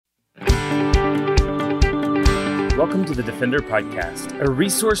welcome to the Defender Podcast, a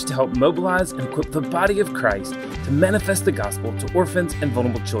resource to help mobilize and equip the body of Christ to manifest the gospel to orphans and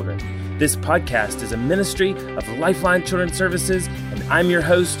vulnerable children. This podcast is a ministry of Lifeline Children's Services, and I'm your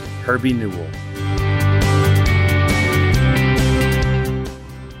host, Herbie Newell.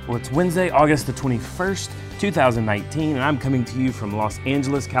 Well, it's Wednesday, August the 21st, 2019, and I'm coming to you from Los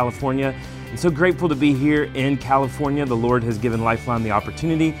Angeles, California. I'm so grateful to be here in California. The Lord has given Lifeline the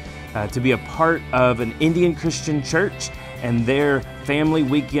opportunity to be a part of an Indian Christian church and their family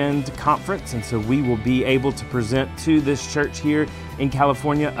weekend conference. And so we will be able to present to this church here in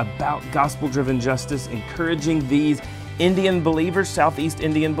California about gospel-driven justice, encouraging these Indian believers, Southeast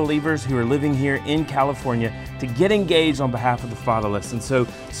Indian believers who are living here in California to get engaged on behalf of the fatherless. And so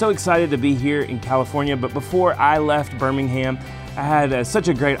excited to be here in California. But before I left Birmingham, I had such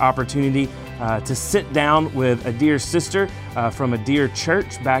a great opportunity to sit down with a dear sister from a dear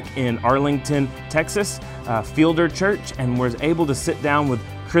church back in Arlington, Texas, Fielder Church, and was able to sit down with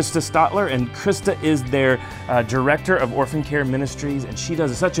Krista Stotler. And Krista is their Director of Orphan Care Ministries, and she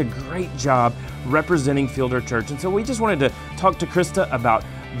does such a great job representing Fielder Church. And so we just wanted to talk to Krista about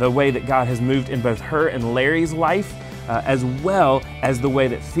the way that God has moved in both her and Larry's life, as well as the way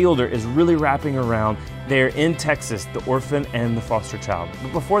that Fielder is really wrapping around there in Texas, the orphan and the foster child.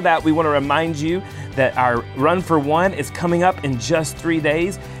 But before that, we want to remind you that our Run for One is coming up in just 3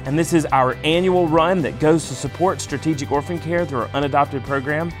 days, and this is our annual run that goes to support strategic orphan care through our unadopted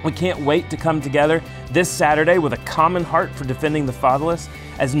program. We can't wait to come together this Saturday with a common heart for defending the fatherless,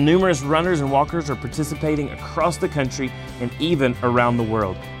 as numerous runners and walkers are participating across the country and even around the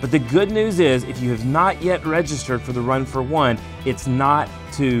world. But the good news is, if you have not yet registered for the Run for One, it's not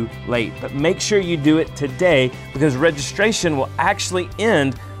too late. But make sure you do it today, because registration will actually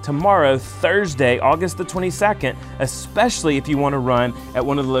end tomorrow, Thursday, August the 22nd, especially if you want to run at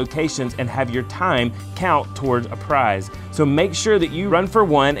one of the locations and have your time count towards a prize. So make sure that you Run for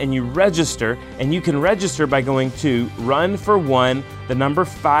One and you register, and you can register by going to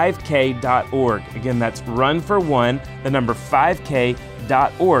runfor15k.org. Again, that's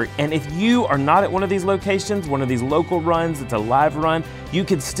runfor15k.org. And if you are not at one of these locations, one of these local runs, it's a live run, you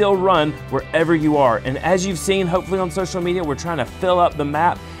can still run wherever you are. And as you've seen, hopefully on social media, we're trying to fill up the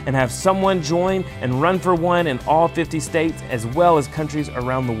map and have someone join and Run for One in all 50 states, as well as countries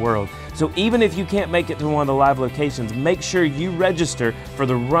around the world. So even if you can't make it to one of the live locations, make sure you register for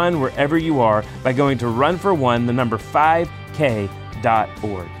the run wherever you are by going to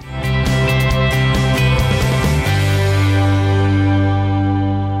runfor15k.org.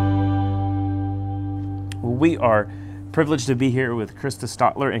 We are privileged to be here with Krista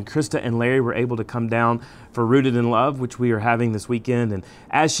Stotler, and Krista and Larry were able to come down for Rooted in Love, which we are having this weekend. And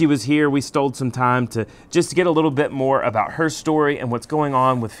as she was here, we stole some time to just get a little bit more about her story and what's going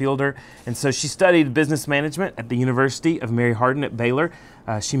on with Fielder. And so she studied business management at the University of Mary Hardin at Baylor.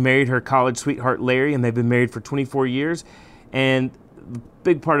 She married her college sweetheart, Larry, and they've been married for 24 years. And the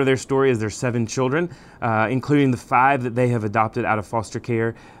big part of their story is their 7 children, including the 5 that they have adopted out of foster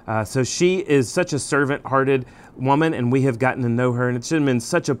care. So she is such a servant-hearted woman, and we have gotten to know her, and it's been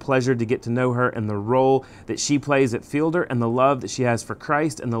such a pleasure to get to know her and the role that she plays at Fielder, and the love that she has for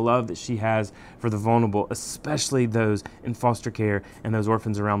Christ, and the love that she has for the vulnerable, especially those in foster care and those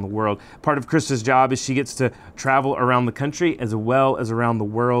orphans around the world. Part of Krista's job is she gets to travel around the country as well as around the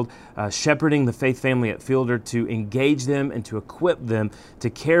world, shepherding the faith family at Fielder to engage them and to equip them to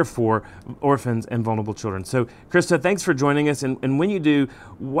care for orphans and vulnerable children. So Krista, thanks for joining us, and when you do,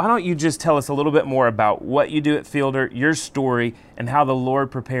 why don't you just tell us a little bit more about what you do at Fielder, your story, and how the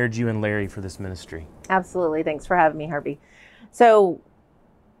Lord prepared you and Larry for this ministry. Absolutely. Thanks for having me, Herbie. So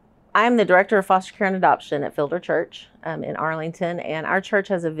I'm the Director of Foster Care and Adoption at Fielder Church in Arlington, and our church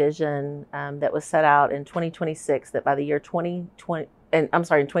has a vision that was set out in 2026 that by the year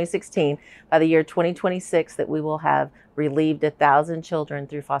 2016, by the year 2026, that we will have relieved 1,000 children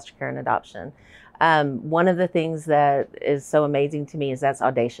through foster care and adoption. One of the things that is so amazing to me is that's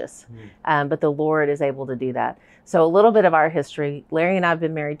audacious, but the Lord is able to do that. So a little bit of our history. Larry and I have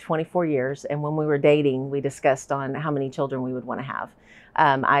been married 24 years, and when we were dating, we discussed on how many children we would want to have.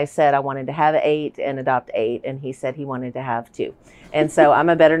 I said I wanted to have 8 and adopt 8, and he said he wanted to have 2. And so I'm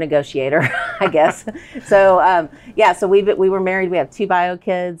a better negotiator, I guess. So so we were married. We have 2 bio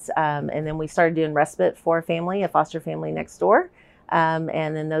kids, and then we started doing respite for a family, a foster family next door.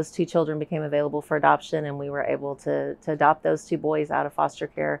 And then those 2 children became available for adoption, and we were able to adopt those 2 boys out of foster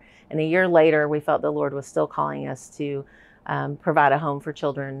care. And a year later, we felt the Lord was still calling us to provide a home for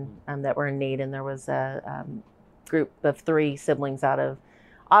children that were in need. And there was a group of 3 siblings out of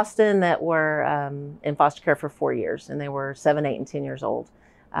Austin that were in foster care for 4 years, and they were 7, 8, and 10 years old.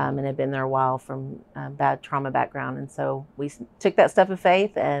 and had been there a while from bad trauma background. And so we took that step of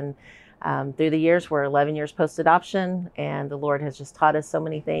faith, and through the years, we're 11 years post-adoption, and the Lord has just taught us so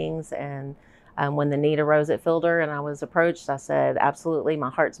many things. And when the need arose at Fielder and I was approached, I said, absolutely, my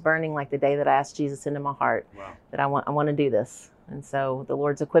heart's burning like the day that I asked Jesus into my heart. Wow. That I want to do this. And so the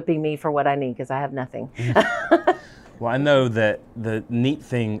Lord's equipping me for what I need, because I have nothing. Well, I know that the neat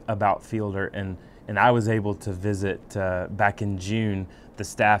thing about Fielder, and I was able to visit back in June, the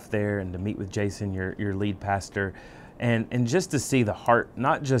staff there, and to meet with Jason, your lead pastor, and just to see the heart,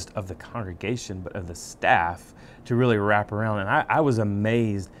 not just of the congregation, but of the staff, to really wrap around. And I was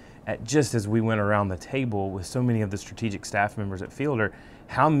amazed at, just as we went around the table with so many of the strategic staff members at Fielder,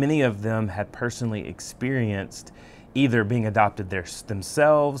 how many of them had personally experienced either being adopted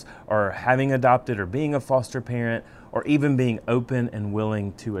themselves, or having adopted, or being a foster parent, or even being open and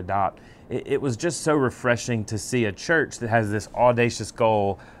willing to adopt. It was just so refreshing to see a church that has this audacious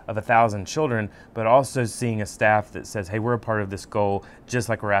goal of 1,000 children, but also seeing a staff that says, hey, we're a part of this goal, just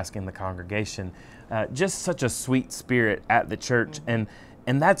like we're asking the congregation. Just such a sweet spirit at the church. And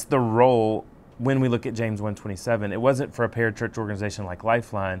that's the role when we look at James 1:27. It wasn't for a parachurch organization like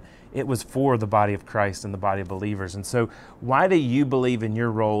Lifeline. It was for the body of Christ and the body of believers. And so why do you believe in your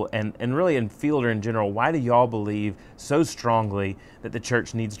role, and really in Fielder in general, why do y'all believe so strongly that the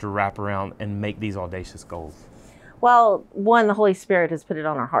church needs to wrap around and make these audacious goals? Well, one, the Holy Spirit has put it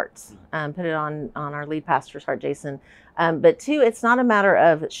on our hearts, put it on our lead pastor's heart, Jason. But two, it's not a matter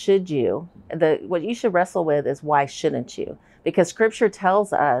of should you. What you should wrestle with is why shouldn't you? Because Scripture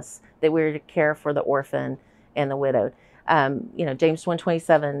tells us that we're to care for the orphan and the widowed. James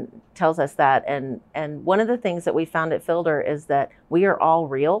 1:27 tells us that. And one of the things that we found at Fielder is that we are all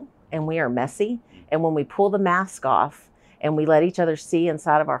real and we are messy. And when we pull the mask off and we let each other see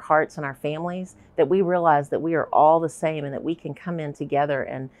inside of our hearts and our families, that we realize that we are all the same, and that we can come in together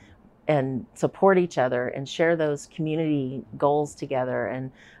and support each other and share those community goals together.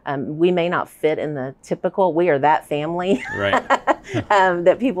 And we may not fit in the typical, we are that family right.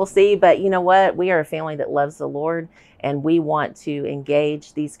 that people see, but you know what? We are a family that loves the Lord, and we want to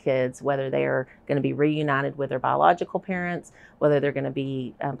engage these kids, whether they are going to be reunited with their biological parents, whether they're going to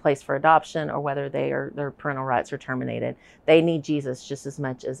be placed for adoption, or whether their parental rights are terminated. They need Jesus just as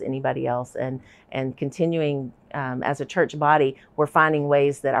much as anybody else. And continuing as a church body, we're finding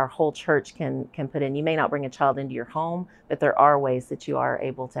ways that our whole church can put in. You may not bring a child into your home, but there are ways that you are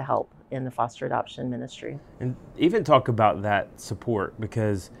able to help in the foster adoption ministry. And even talk about that support,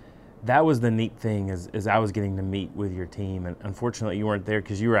 because that was the neat thing as I was getting to meet with your team. And unfortunately you weren't there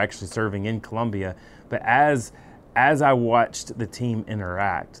because you were actually serving in Colombia. But as I watched the team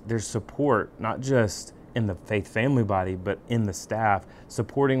interact, there's support, not just in the faith family body, but in the staff,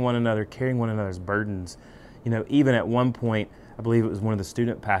 supporting one another, carrying one another's burdens. Even at one point, I believe it was one of the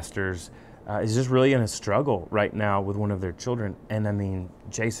student pastors is just really in a struggle right now with one of their children. And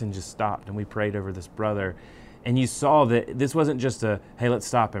Jason just stopped and we prayed over this brother. And you saw that this wasn't just hey, let's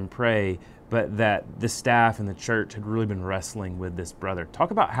stop and pray, but that the staff and the church had really been wrestling with this brother. Talk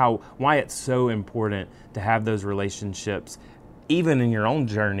about why it's so important to have those relationships, even in your own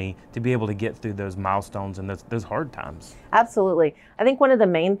journey, to be able to get through those milestones and those hard times. Absolutely. I think one of the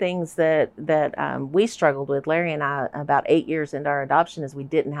main things that we struggled with, Larry and I, about 8 years into our adoption, is we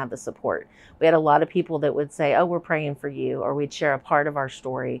didn't have the support. We had a lot of people that would say, oh, we're praying for you, or we'd share a part of our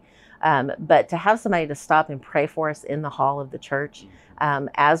story. But to have somebody to stop and pray for us in the hall of the church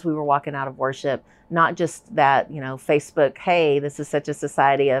as we were walking out of worship, not just that, Facebook, hey, this is such a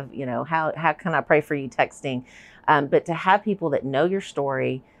society of, how can I pray for you texting, but to have people that know your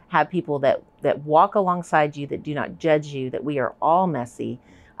story, have people that walk alongside you, that do not judge you, that we are all messy.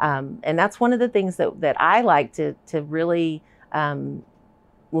 And that's one of the things that I like to really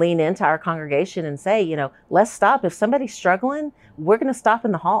lean into our congregation and say, let's stop. If somebody's struggling, we're going to stop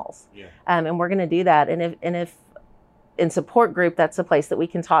in the halls. Yeah. And we're going to do that. And if in support group, that's a place that we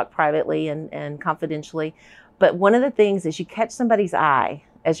can talk privately and confidentially. But one of the things is you catch somebody's eye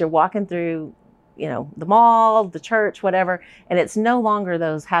as you're walking through, the mall, the church, whatever. And it's no longer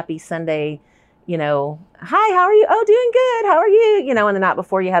those happy Sunday, hi, how are you? Oh, doing good. How are you? And the night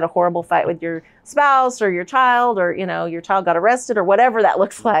before you had a horrible fight with your spouse or your child, or, your child got arrested, or whatever that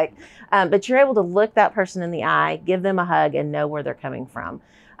looks like. But you're able to look that person in the eye, give them a hug, and know where they're coming from.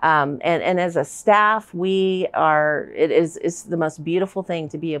 And as a staff, it's the most beautiful thing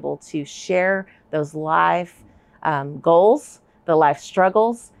to be able to share those life goals, the life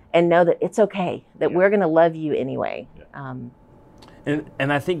struggles, and know that it's okay, that we're going to love you anyway. Yeah.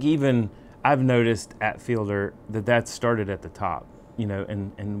 And I think even I've noticed at Fielder that started at the top,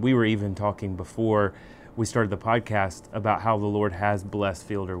 and we were even talking before we started the podcast about how the Lord has blessed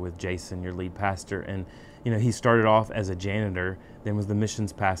Fielder with Jason, your lead pastor. And, he started off as a janitor, then was the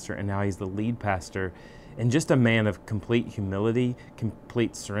missions pastor, and now he's the lead pastor. And just a man of complete humility,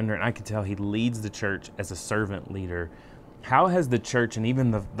 complete surrender. And I could tell he leads the church as a servant leader. How has the church and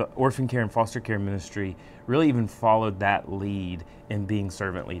even the orphan care and foster care ministry really even followed that lead in being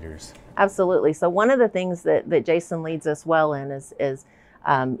servant leaders? Absolutely. So one of the things that Jason leads us well in is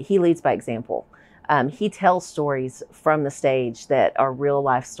he leads by example. He tells stories from the stage that are real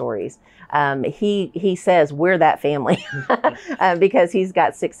life stories. He says we're that family because he's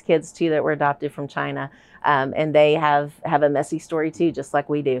got 6 kids too that were adopted from China, and they have a messy story too, just like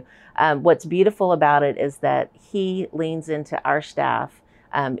we do. What's beautiful about it is that he leans into our staff.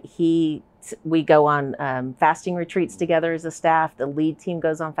 We go on fasting retreats together as a staff. The lead team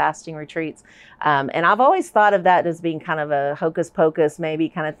goes on fasting retreats. And I've always thought of that as being kind of a hocus pocus maybe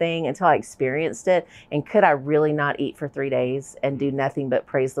kind of thing until I experienced it. And could I really not eat for 3 days and do nothing but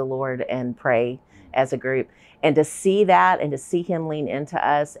praise the Lord and pray as a group? And to see that and to see him lean into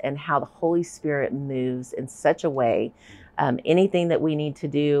us and how the Holy Spirit moves in such a way, anything that we need to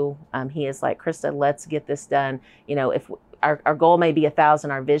do, he is like, Krista, let's get this done. If our goal may be 1,000,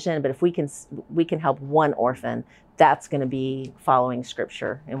 our vision, but if we can help one orphan, that's going to be following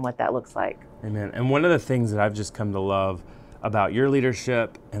Scripture and what that looks like. Amen. And one of the things that I've just come to love about your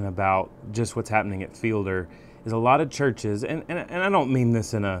leadership and about just what's happening at Fielder is a lot of churches, and I don't mean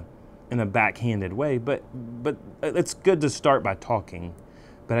this in a backhanded way, but it's good to start by talking.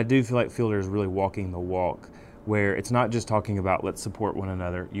 But I do feel like Fielder is really walking the walk, where it's not just talking about let's support one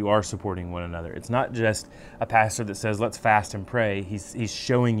another. You are supporting one another. It's not just a pastor that says let's fast and pray. He's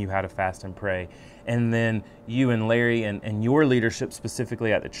showing you how to fast and pray. And then you and Larry and your leadership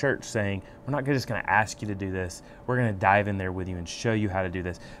specifically at the church saying, we're not just going to ask you to do this. We're going to dive in there with you and show you how to do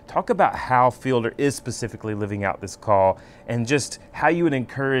this. Talk about how Fielder is specifically living out this call and just how you would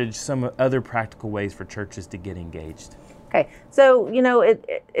encourage some other practical ways for churches to get engaged. Okay, so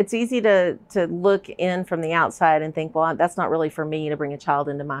it's easy to look in from the outside and think, well, that's not really for me to bring a child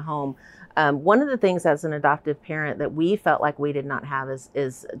into my home. One of the things as an adoptive parent that we felt like we did not have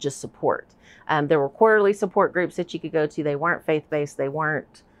is just support. There were quarterly support groups that you could go to. They weren't faith-based. They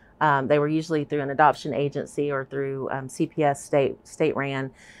weren't. They were usually through an adoption agency or through CPS state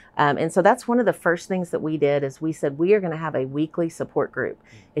ran. And so that's one of the first things that we did is we said, we are going to have a weekly support group.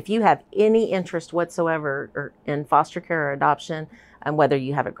 If you have any interest whatsoever in foster care or adoption, whether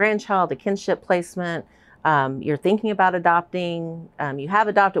you have a grandchild, a kinship placement, you're thinking about adopting, you have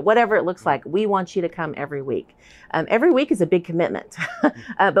adopted, whatever it looks like, we want you to come every week. Every week is a big commitment.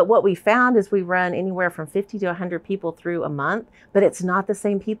 But what we found is we run anywhere from 50 to 100 people through a month, but it's not the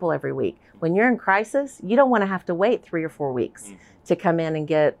same people every week. When you're in crisis, you don't want to have to wait 3 or 4 weeks to come in and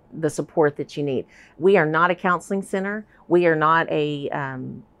get the support that you need. We are not a counseling center. We are not a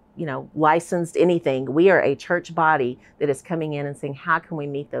licensed anything. We are a church body that is coming in and saying, how can we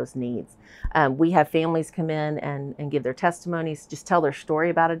meet those needs? We have families come in and give their testimonies, just tell their story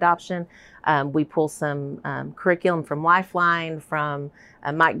about adoption. We pull some curriculum from Lifeline, from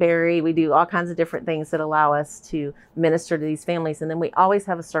Mike Berry. We do all kinds of different things that allow us to minister to these families. And then we always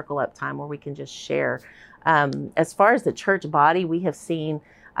have a circle up time where we can just share. As far as the church body, we have seen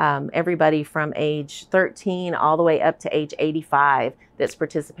everybody from age 13 all the way up to age 85 that's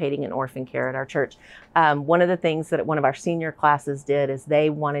participating in orphan care at our church. One of the things that one of our senior classes did is they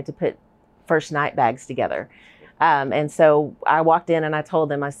wanted to put first night bags together. And so I walked in and I told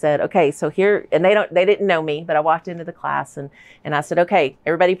them, I said, okay, so here, and they didn't know me, but I walked into the class and I said, okay,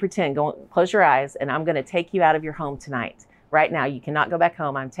 everybody pretend, close your eyes, and I'm going to take you out of your home tonight. Right now, you cannot go back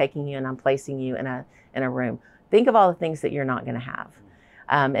home. I'm taking you and I'm placing you in a room. Think of all the things that you're not going to have.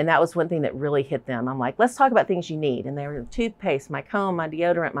 And that was one thing that really hit them. I'm like, let's talk about things you need. And they were toothpaste, my comb, my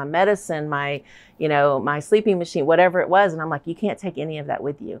deodorant, my medicine, my sleeping machine, whatever it was. And I'm like, you can't take any of that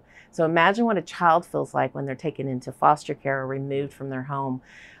with you. So imagine what a child feels like when they're taken into foster care or removed from their home.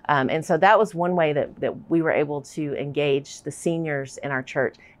 And so that was one way that we were able to engage the seniors in our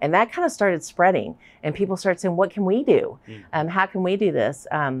church. And that kind of started spreading. And people started saying, what can we do? How can we do this?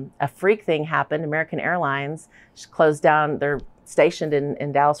 A freak thing happened. American Airlines closed down. They're stationed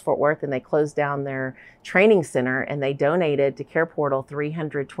in Dallas-Fort Worth, and they closed down their training center, and they donated to Care Portal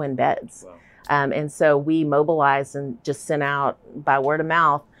 300 twin beds. Wow. And so we mobilized and just sent out by word of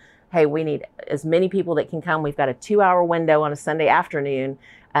mouth, hey, we need as many people that can come. We've got a 2-hour window on a Sunday afternoon.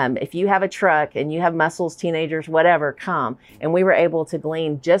 If you have a truck and you have muscles, teenagers, whatever, come. And we were able to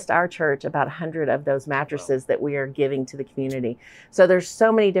glean just our church about 100 of those mattresses that we are giving to the community. So there's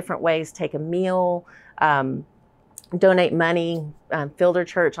so many different ways. Take a meal. donate money. Fielder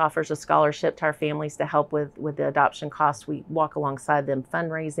Church offers a scholarship to our families to help with the adoption costs. We walk alongside them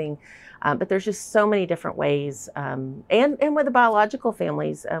fundraising, but there's just so many different ways. And with the biological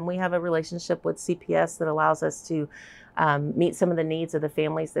families, we have a relationship with CPS that allows us to meet some of the needs of the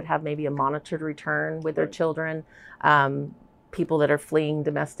families that have maybe a monitored return with their children. People that are fleeing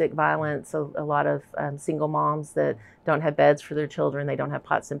domestic violence, a lot of single moms that don't have beds for their children, they don't have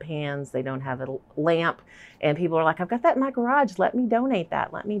pots and pans, they don't have a lamp, and people are like, I've got that in my garage, let me donate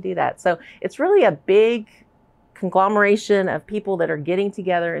that, let me do that. So it's really a big conglomeration of people that are getting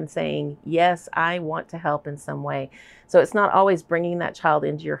together and saying, yes, I want to help in some way. So it's not always bringing that child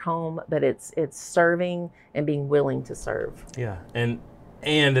into your home, but it's serving and being willing to serve. Yeah, and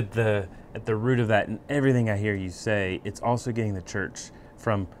at the root of that, and everything I hear you say, it's also getting the church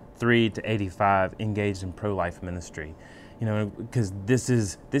from 3 to 85 engaged in pro-life ministry. You know, because this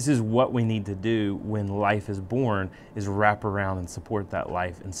is what we need to do when life is born, is wrap around and support that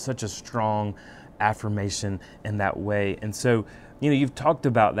life in such a strong affirmation in that way. And so, you know, you've talked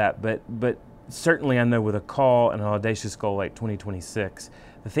about that, but certainly I know with a call and an audacious goal like 2026,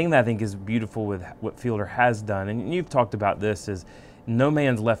 the thing that I think is beautiful with what Fielder has done, and you've talked about this, is no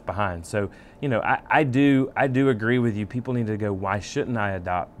man's left behind. So, you know, I do agree with you. People need to go, why shouldn't I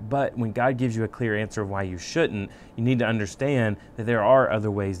adopt? But when God gives you a clear answer of why you shouldn't, you need to understand that there are other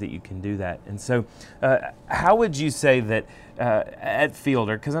ways that you can do that. And so how would you say that at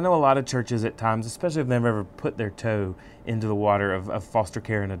Fielder, because I know a lot of churches at times, especially if they've ever put their toe into the water of foster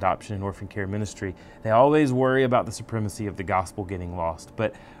care and adoption and orphan care ministry, they always worry about the supremacy of the gospel getting lost.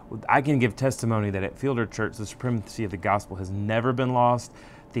 But I can give testimony that at Fielder Church, the supremacy of the gospel has never been lost.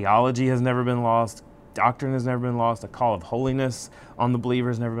 Theology has never been lost. Doctrine has never been lost. A call of holiness on the believer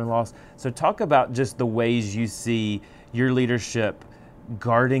has never been lost. So talk about just the ways you see your leadership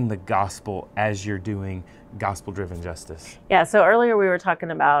guarding the gospel as you're doing gospel-driven justice. Yeah, so earlier we were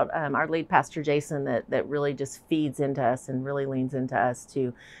talking about our lead pastor, Jason, that really just feeds into us and really leans into us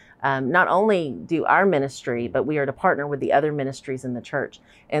to not only do our ministry, but we are to partner with the other ministries in the church.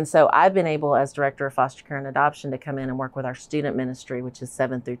 And so I've been able, as director of foster care and adoption, to come in and work with our student ministry, which is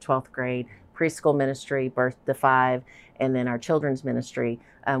 7th through 12th grade, preschool ministry, birth to 5, and then our children's ministry,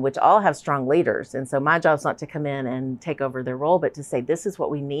 which all have strong leaders. And so my job's not to come in and take over their role, but to say, this is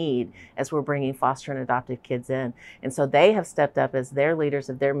what we need as we're bringing foster and adoptive kids in. And so they have stepped up as their leaders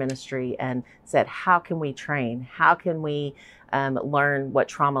of their ministry and said, how can we train? How can we learn what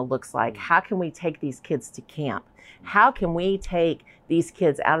trauma looks like? How can we take these kids to camp? How can we take these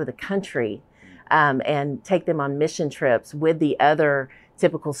kids out of the country and take them on mission trips with the other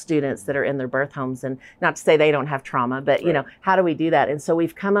typical students that are in their birth homes? And not to say they don't have trauma, but, you know, how do we do that? And so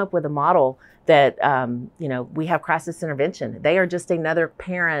we've come up with a model that, you know, we have crisis intervention. They are just another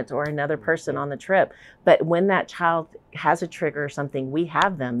parent or another person on the trip. But when that child has a trigger or something, we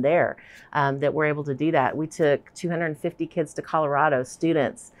have them there, that we're able to do that. We took 250 kids to Colorado,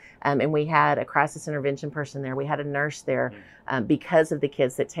 students, and we had a crisis intervention person there. We had a nurse there because of the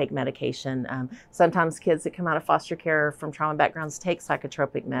kids that take medication. Sometimes kids that come out of foster care from trauma backgrounds take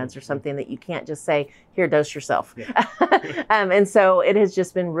psychotropic meds or something that you can't just say, here, dose yourself. Yeah. And so it has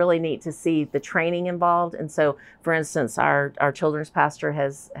just been really neat to see the training involved. And so, for instance, our children's pastor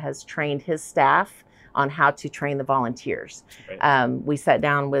has trained his staff on how to train the volunteers. Right. We sat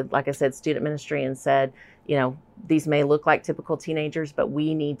down with, like I said, student ministry and said, you know, these may look like typical teenagers, but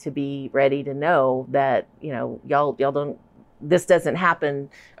we need to be ready to know that, you know, y'all don't, this doesn't happen,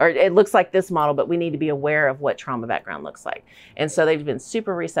 or it looks like this model, but we need to be aware of what trauma background looks like. And so they've been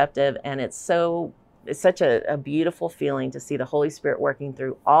super receptive, and it's such a beautiful feeling to see the Holy Spirit working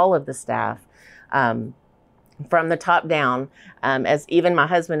through all of the staff, from the top down, as even my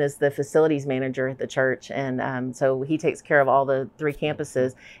husband is the facilities manager at the church. And so he takes care of all the 3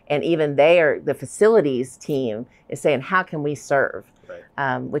 campuses, and even the facilities team is saying, how can we serve?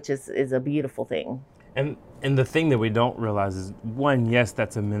 Right. Which is a beautiful thing. And the thing that we don't realize is, one, yes,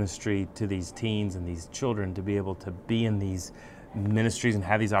 that's a ministry to these teens and these children to be able to be in these ministries and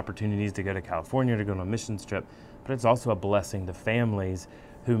have these opportunities to go to California, to go on a missions trip, but it's also a blessing to families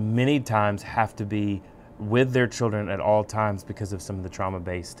who many times have to be with their children at all times because of some of the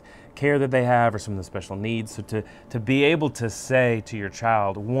trauma-based care that they have or some of the special needs. So to be able to say to your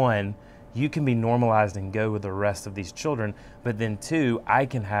child, one, you can be normalized and go with the rest of these children, but then 2, I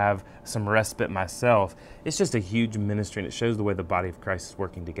can have some respite myself. It's just a huge ministry, and it shows the way the body of Christ is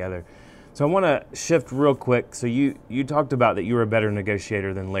working together. So I want to shift real quick. So you talked about that you were a better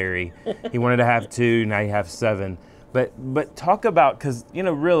negotiator than Larry. He wanted to have 2, now you have 7. But talk about, because, you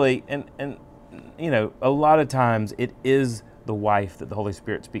know, really, and you know, a lot of times it is the wife that the Holy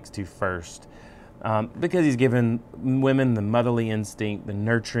Spirit speaks to first. because he's given women the motherly instinct, the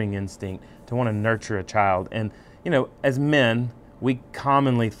nurturing instinct to want to nurture a child. And, as men, we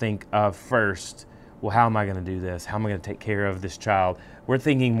commonly think of first, well, how am I going to do this? How am I going to take care of this child? We're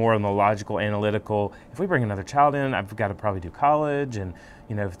thinking more on the logical, analytical. If we bring another child in, I've got to probably do college, and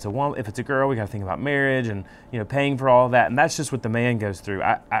if it's a girl, we got to think about marriage and paying for all of that. And that's just what the man goes through.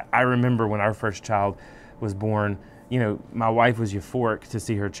 I remember when our first child was born. My wife was euphoric to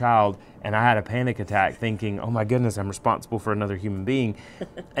see her child, and I had a panic attack thinking, oh my goodness, I'm responsible for another human being.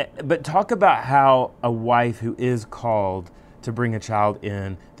 But talk about how a wife who is called to bring a child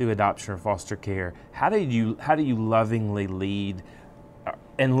in through adoption or foster care, how do you lovingly lead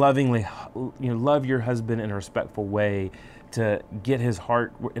and lovingly love your husband in a respectful way to get his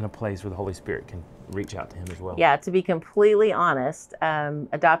heart in a place where the Holy Spirit can reach out to him as well? Yeah, to be completely honest,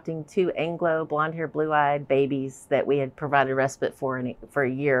 adopting 2 Anglo blonde-haired, blue-eyed babies that we had provided respite for a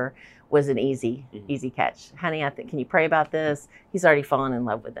year was an easy catch. Honey, can you pray about this? He's already fallen in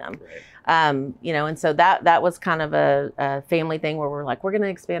love with them. Right. And so that was kind of a family thing where we're like, we're going to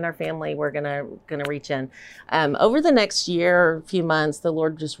expand our family. We're going to reach in. Over the next year or few months, the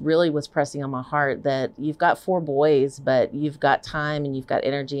Lord just really was pressing on my heart that you've got 4 boys, but you've got time and you've got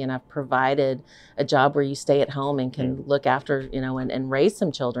energy, and I've provided a job where you stay at home and can look after, and raise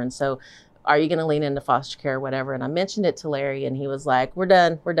some children. So are you going to lean into foster care or whatever? And I mentioned it to Larry, and he was like, we're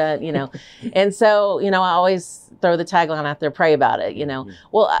done. And so, I always throw the tagline out there, pray about it,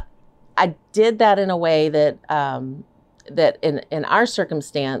 Well, I did that in a way that that in our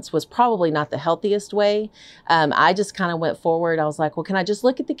circumstance was probably not the healthiest way. I just kind of went forward. I was like, well, can I just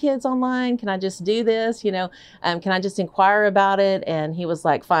look at the kids online? Can I just do this? Can I just inquire about it? And he was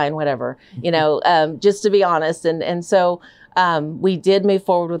like, fine, whatever, just to be honest. And so we did move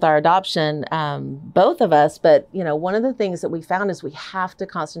forward with our adoption, both of us. But, one of the things that we found is we have to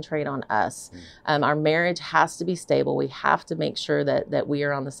concentrate on us. Our marriage has to be stable. We have to make sure that we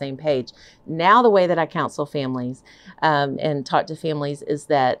are on the same page. Now, the way that I counsel families and talk to families is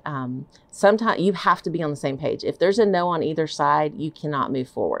that sometimes you have to be on the same page. If there's a no on either side, you cannot move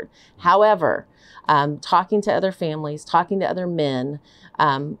forward. However, talking to other families, talking to other men,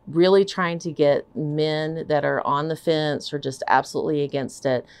 really trying to get men that are on the fence or just absolutely against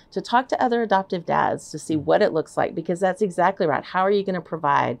it to talk to other adoptive dads to see what it looks like, because that's exactly right. How are you going to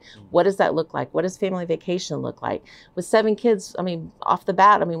provide? What does that look like? What does family vacation look like? With 7 kids, off the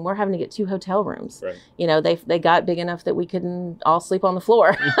bat, we're having to get 2 hotel rooms. Right. They got big enough that we couldn't all sleep on the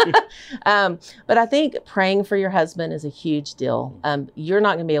floor. But I think praying for your husband is a huge deal. You're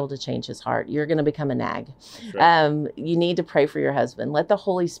not going to be able to change his heart. You're going to become a nag. Right. You need to pray for your husband. Let the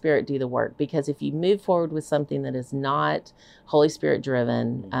Holy Spirit do the work, because if you move forward with something that is not Holy Spirit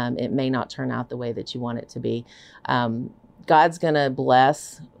driven, it may not turn out the way that you want it to be. God's going to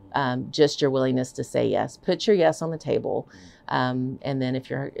bless just your willingness to say yes. Put your yes on the table. And then if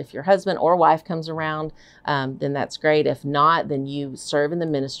your husband or wife comes around, then that's great. If not, then you serve in the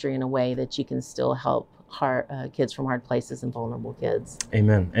ministry in a way that you can still help kids from hard places and vulnerable kids.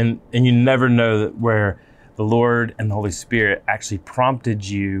 Amen. And you never know that where the Lord and the Holy Spirit actually prompted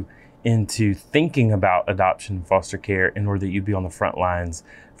you into thinking about adoption and foster care in order that you'd be on the front lines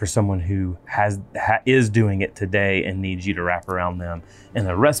for someone who is doing it today and needs you to wrap around them in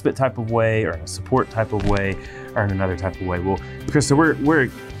a respite type of way, or in a support type of way, or in another type of way. Well, Krista, we're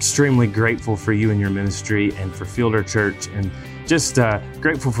extremely grateful for you and your ministry and for Fielder Church, and just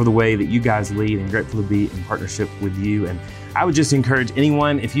grateful for the way that you guys lead, and grateful to be in partnership with you. And I would just encourage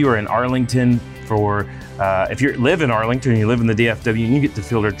anyone, if you are in Arlington, if you live in Arlington and you live in the DFW and you get to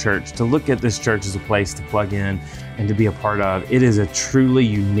Fielder Church, to look at this church as a place to plug in and to be a part of. It is a truly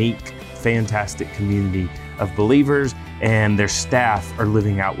unique, fantastic community of believers, and their staff are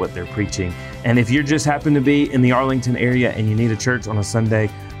living out what they're preaching. And if you just happen to be in the Arlington area and you need a church on a Sunday,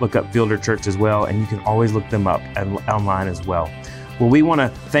 look up Fielder Church as well, and you can always look them up online as well. Well, we want to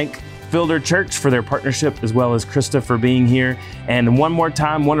thank Fielder Church for their partnership, as well as Krista for being here. And one more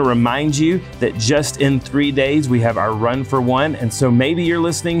time, want to remind you that just in 3 days, we have our Run for One. And so maybe you're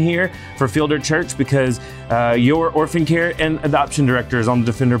listening here for Fielder Church because your orphan care and adoption director is on the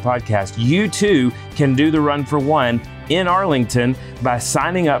Defender podcast. You too can do the Run for One in Arlington by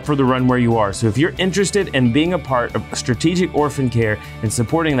signing up for the Run Where You Are. So if you're interested in being a part of strategic orphan care and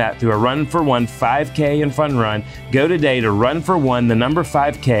supporting that through a Run for One 5K and fun run, go today to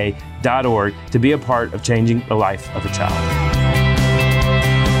runforone5k.org to be a part of changing the life of a child.